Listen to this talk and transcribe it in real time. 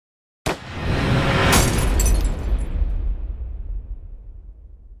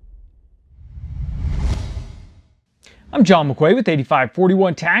I'm John McQuay with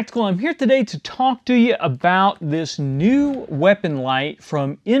 8541 Tactical. I'm here today to talk to you about this new weapon light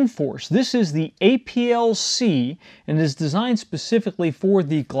from Inforce. This is the APLc and is designed specifically for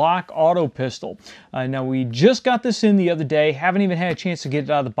the Glock auto pistol. Now we just got this in the other day, haven't even had a chance to get it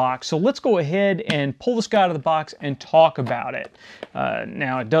out of the box, so let's go ahead and pull this guy out of the box and talk about it.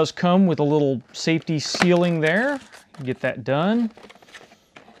 Now it does come with a little safety sealing there. Get that done.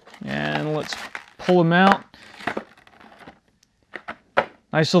 And let's pull him out.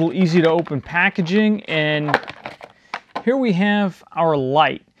 Nice little easy to open packaging, and here we have our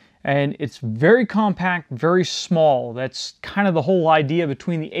light, and it's very compact, very small. That's kind of the whole idea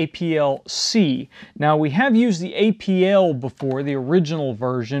between the APLc. Now we have used the APL before, the original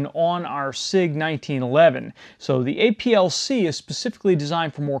version, on our SIG 1911. So the APLc is specifically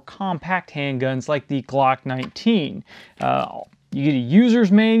designed for more compact handguns like the Glock 19. You get a user's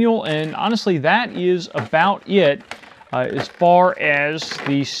manual, and honestly that is about it. As far as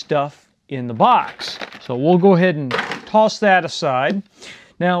the stuff in the box. So we'll go ahead and toss that aside.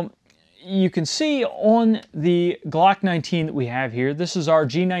 Now, you can see on the Glock 19 that we have here, this is our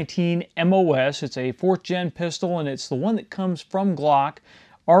G19 MOS. It's a 4th gen pistol, and it's the one that comes from Glock,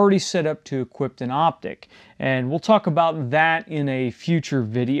 already set up to equip an optic. And we'll talk about that in a future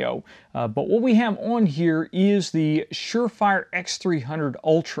video. But what we have on here is the Surefire X300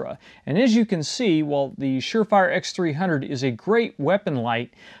 Ultra. And as you can see, while the Surefire X300 is a great weapon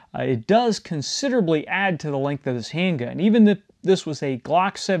light, it does considerably add to the length of this handgun. Even if this was a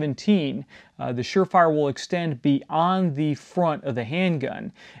Glock 17, the Surefire will extend beyond the front of the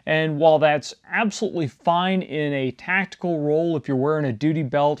handgun. And while that's absolutely fine in a tactical role, if you're wearing a duty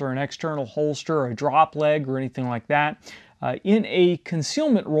belt or an external holster or a drop leg or anything like that, in a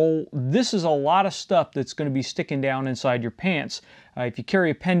concealment role, this is a lot of stuff that's going to be sticking down inside your pants. If you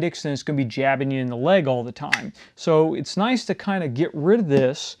carry appendix, then it's going to be jabbing you in the leg all the time. So it's nice to kind of get rid of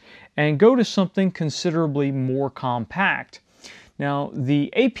this and go to something considerably more compact. Now,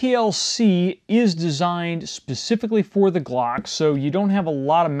 the APLc is designed specifically for the Glock, so you don't have a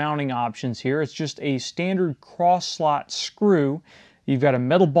lot of mounting options here. It's just a standard cross-slot screw. You've got a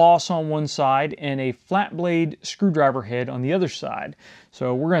metal boss on one side and a flat blade screwdriver head on the other side.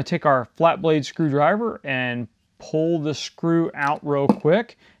 So we're going to take our flat blade screwdriver and pull the screw out real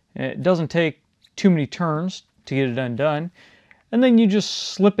quick. It doesn't take too many turns to get it undone. And then you just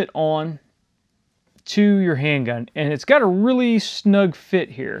slip it on to your handgun, and it's got a really snug fit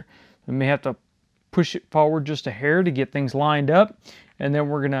here. We may have to push it forward just a hair to get things lined up, and then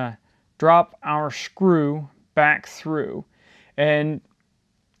we're gonna drop our screw back through. And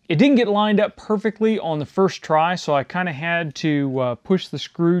it didn't get lined up perfectly on the first try, so I kind of had to push the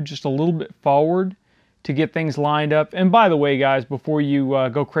screw just a little bit forward to get things lined up. And by the way, guys, before you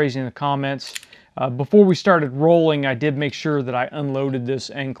go crazy in the comments, before we started rolling, I did make sure that I unloaded this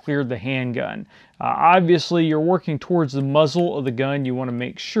and cleared the handgun. Obviously, you're working towards the muzzle of the gun. You want to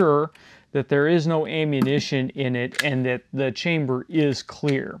make sure that there is no ammunition in it and that the chamber is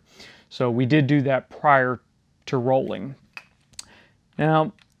clear. So we did do that prior to rolling.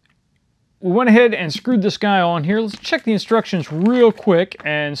 Now, we went ahead and screwed this guy on here. Let's check the instructions real quick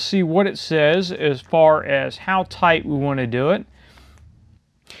and see what it says as far as how tight we want to do it.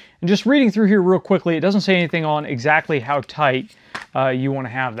 And just reading through here real quickly, it doesn't say anything on exactly how tight you want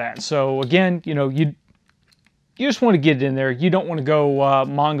to have that. So again, you know, you just want to get it in there. You don't want to go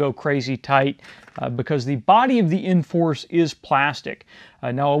Mongo crazy tight because the body of the Inforce is plastic.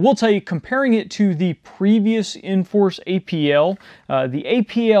 Now I will tell you, comparing it to the previous Inforce APL, the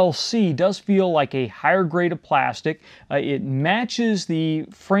APLc does feel like a higher grade of plastic. It matches the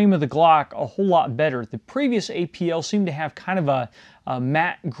frame of the Glock a whole lot better. The previous APL seemed to have kind of a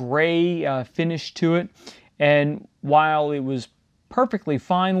matte gray finish to it, and while it was perfectly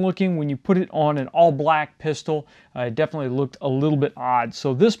fine looking when you put it on an all black pistol, it definitely looked a little bit odd.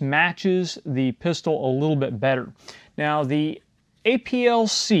 So this matches the pistol a little bit better. Now the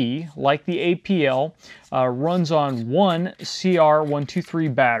APLc, like the APL, runs on one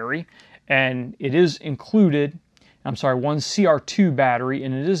CR123 battery, and it is included, I'm sorry, one CR2 battery,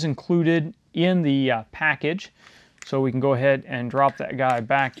 and it is included in the package. So we can go ahead and drop that guy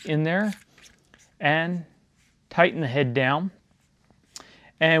back in there and tighten the head down.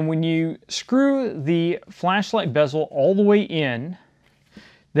 And when you screw the flashlight bezel all the way in,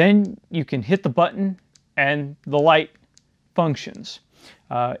 then you can hit the button and the light functions.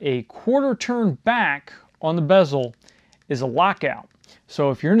 A quarter turn back on the bezel is a lockout. So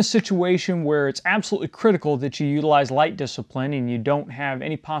if you're in a situation where it's absolutely critical that you utilize light discipline and you don't have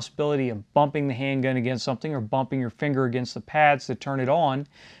any possibility of bumping the handgun against something or bumping your finger against the pads to turn it on,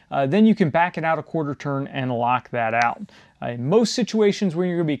 then you can back it out a quarter turn and lock that out. In most situations when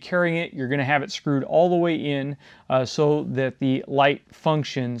you're going to be carrying it, you're going to have it screwed all the way in so that the light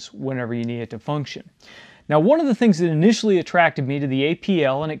functions whenever you need it to function. Now, one of the things that initially attracted me to the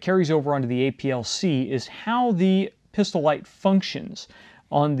APL, and it carries over onto the APLc, is how the pistol light functions.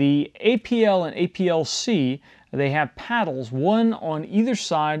 On the APL and APLc, they have paddles, one on either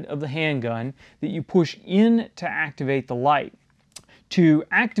side of the handgun, that you push in to activate the light. To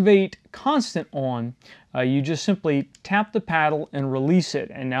activate constant on, you just simply tap the paddle and release it,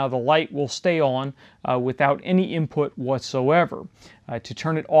 and now the light will stay on without any input whatsoever. To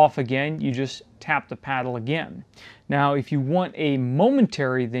turn it off again, you just tap the paddle again. Now, if you want a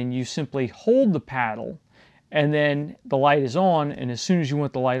momentary, then you simply hold the paddle, and then the light is on, and as soon as you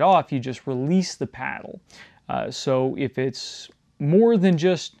want the light off, you just release the paddle. So if it's more than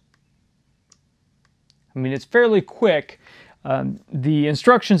just, it's fairly quick. The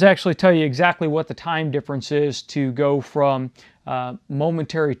instructions actually tell you exactly what the time difference is to go from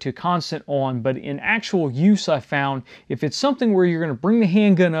momentary to constant on, but in actual use I found if it's something where you're going to bring the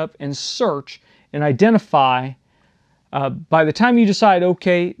handgun up and search and identify, by the time you decide,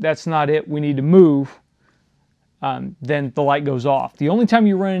 okay, that's not it, we need to move, then the light goes off. The only time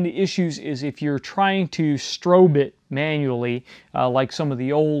you run into issues is if you're trying to strobe it manually, like some of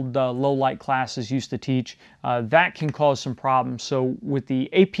the old low light classes used to teach. That can cause some problems. So with the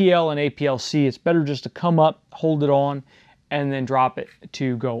APL and APLc, it's better just to come up, hold it on, and then drop it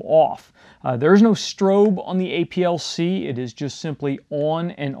to go off. There's no strobe on the APLc. It is just simply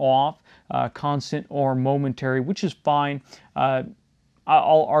on and off, constant or momentary, which is fine.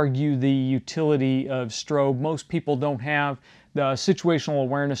 I'll argue the utility of strobe. Most people don't have the situational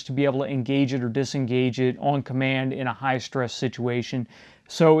awareness to be able to engage it or disengage it on command in a high stress situation.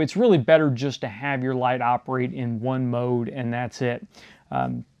 So it's really better just to have your light operate in one mode, and that's it.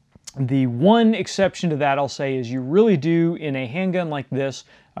 The one exception to that I'll say is you really do, in a handgun like this,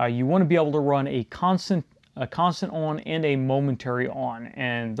 you want to be able to run a constant on and a momentary on.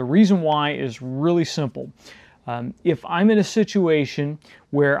 And the reason why is really simple. If I'm in a situation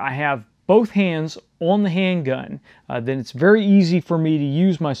where I have both hands on the handgun, then it's very easy for me to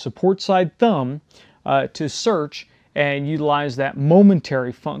use my support side thumb to search and utilize that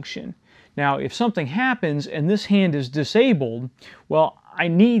momentary function. Now, if something happens and this hand is disabled, well, I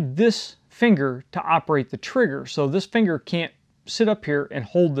need this finger to operate the trigger, so this finger can't sit up here and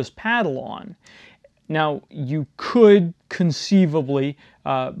hold this paddle on. Now, you could conceivably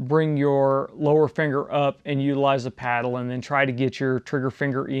bring your lower finger up and utilize the paddle and then try to get your trigger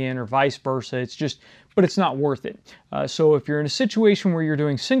finger in, or vice versa. But it's not worth it. So if you're in a situation where you're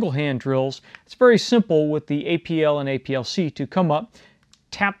doing single hand drills, it's very simple with the APL and APLc to come up,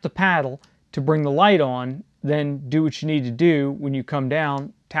 tap the paddle to bring the light on, then do what you need to do. When you come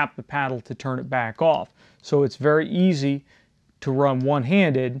down, tap the paddle to turn it back off. So it's very easy to run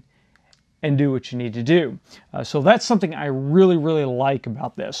one-handed and do what you need to do. So that's something I really, really like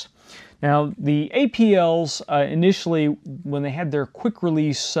about this. Now, the APLs initially, when they had their quick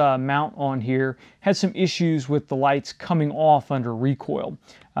release mount on here, had some issues with the lights coming off under recoil.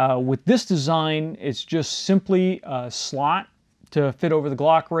 With this design, it's just simply a slot to fit over the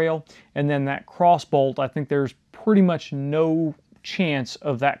Glock rail, and then that cross bolt, I think there's pretty much no chance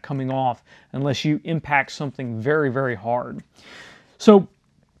of that coming off unless you impact something very, very hard. So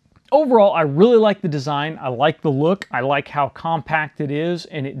overall, I really like the design. I like the look. I like how compact it is,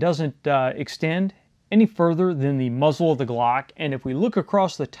 and it doesn't extend any further than the muzzle of the Glock. And if we look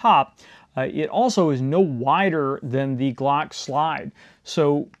across the top, it also is no wider than the Glock slide.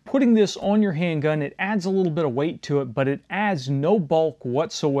 So putting this on your handgun, it adds a little bit of weight to it, but it adds no bulk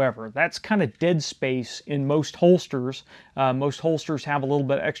whatsoever. That's kind of dead space in most holsters. Most holsters have a little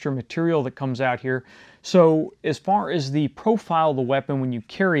bit extra material that comes out here. So as far as the profile of the weapon when you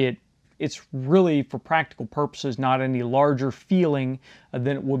carry it, it's really, for practical purposes, not any larger feeling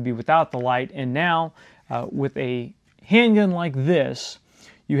than it would be without the light. And now, with a handgun like this,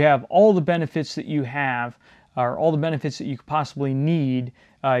 you have all the benefits that you have, or all the benefits that you could possibly need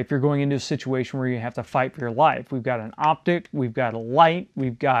if you're going into a situation where you have to fight for your life. We've got an optic, we've got a light,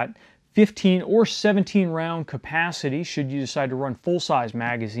 we've got 15 or 17 round capacity should you decide to run full-size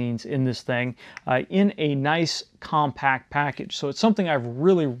magazines in this thing in a nice compact package. So it's something I've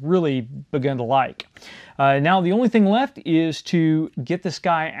really, really begun to like. Now the only thing left is to get this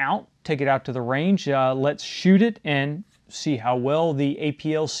guy out, take it out to the range, let's shoot it and see how well the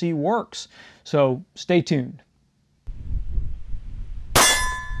APLc works. So stay tuned.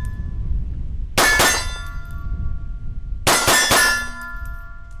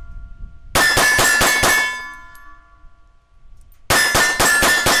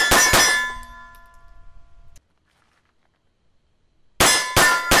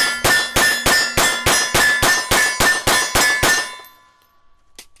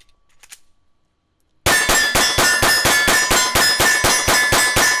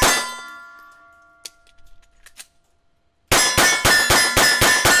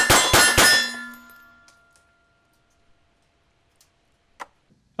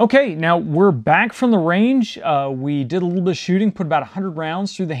 Okay, now we're back from the range. We did a little bit of shooting, put about 100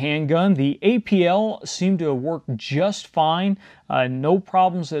 rounds through the handgun. The APL seemed to have worked just fine, no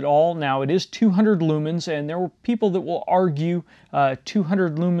problems at all. Now it is 200 lumens, and there were people that will argue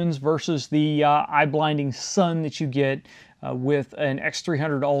 200 lumens versus the eye-blinding sun that you get with an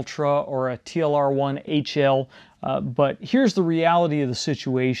X300 Ultra or a TLR1 HL. But here's the reality of the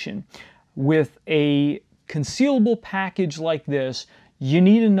situation. With a concealable package like this, you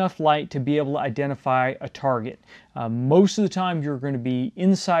need enough light to be able to identify a target. Most of the time you're going to be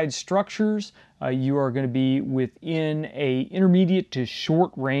inside structures, you are going to be within a intermediate to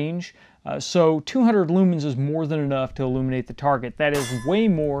short range. So 200 lumens is more than enough to illuminate the target. That is way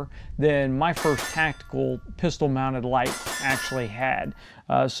more than my first tactical pistol mounted light actually had.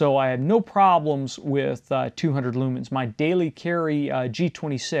 So I have no problems with 200 lumens. My daily carry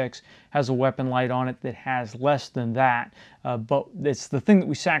G26 has a weapon light on it that has less than that, but it's the thing that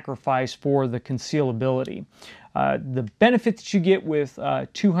we sacrifice for the concealability. The benefit that you get with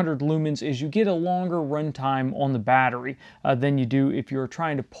 200 lumens is you get a longer runtime on the battery than you do if you're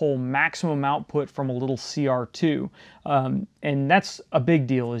trying to pull maximum output from a little CR2. And that's a big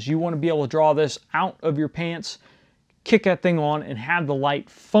deal, is you want to be able to draw this out of your pants, kick that thing on, and have the light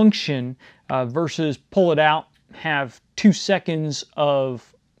function versus pull it out, have 2 seconds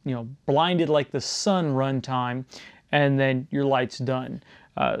of, you know, blinded like the sun runtime, and then your light's done.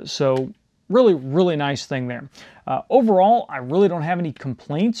 So really nice thing there. Overall, I really don't have any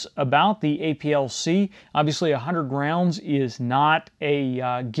complaints about the APLc. Obviously, 100 rounds is not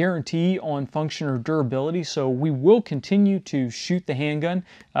a guarantee on function or durability, so we will continue to shoot the handgun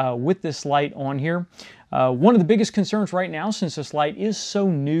with this light on here. One of the biggest concerns right now, since this light is so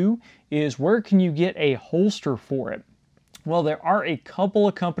new, is where can you get a holster for it? Well, there are a couple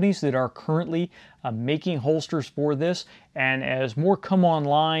of companies that are currently making holsters for this, and as more come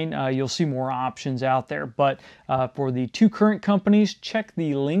online, you'll see more options out there. But for the 2 current companies, check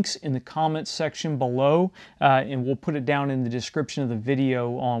the links in the comments section below, and we'll put it down in the description of the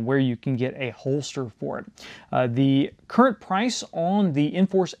video on where you can get a holster for it. The current price on the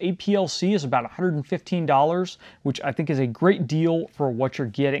Inforce APLc is about $115, which I think is a great deal for what you're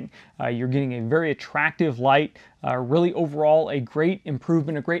getting. You're getting a very attractive light, really overall a great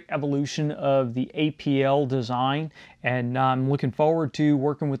improvement, a great evolution of the APL design, and I'm looking forward to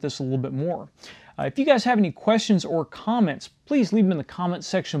working with this a little bit more. If you guys have any questions or comments, please leave them in the comments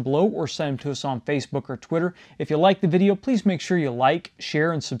section below or send them to us on Facebook or Twitter. If you like the video, please make sure you like,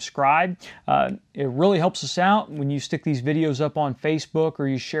 share, and subscribe. It really helps us out when you stick these videos up on Facebook, or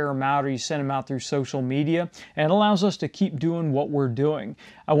you share them out, or you send them out through social media, and it allows us to keep doing what we're doing.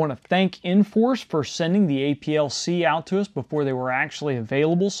 I want to thank Inforce for sending the APLc out to us before they were actually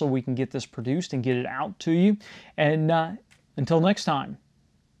available, so we can get this produced and get it out to you. And until next time,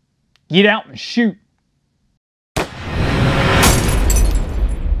 get out and shoot.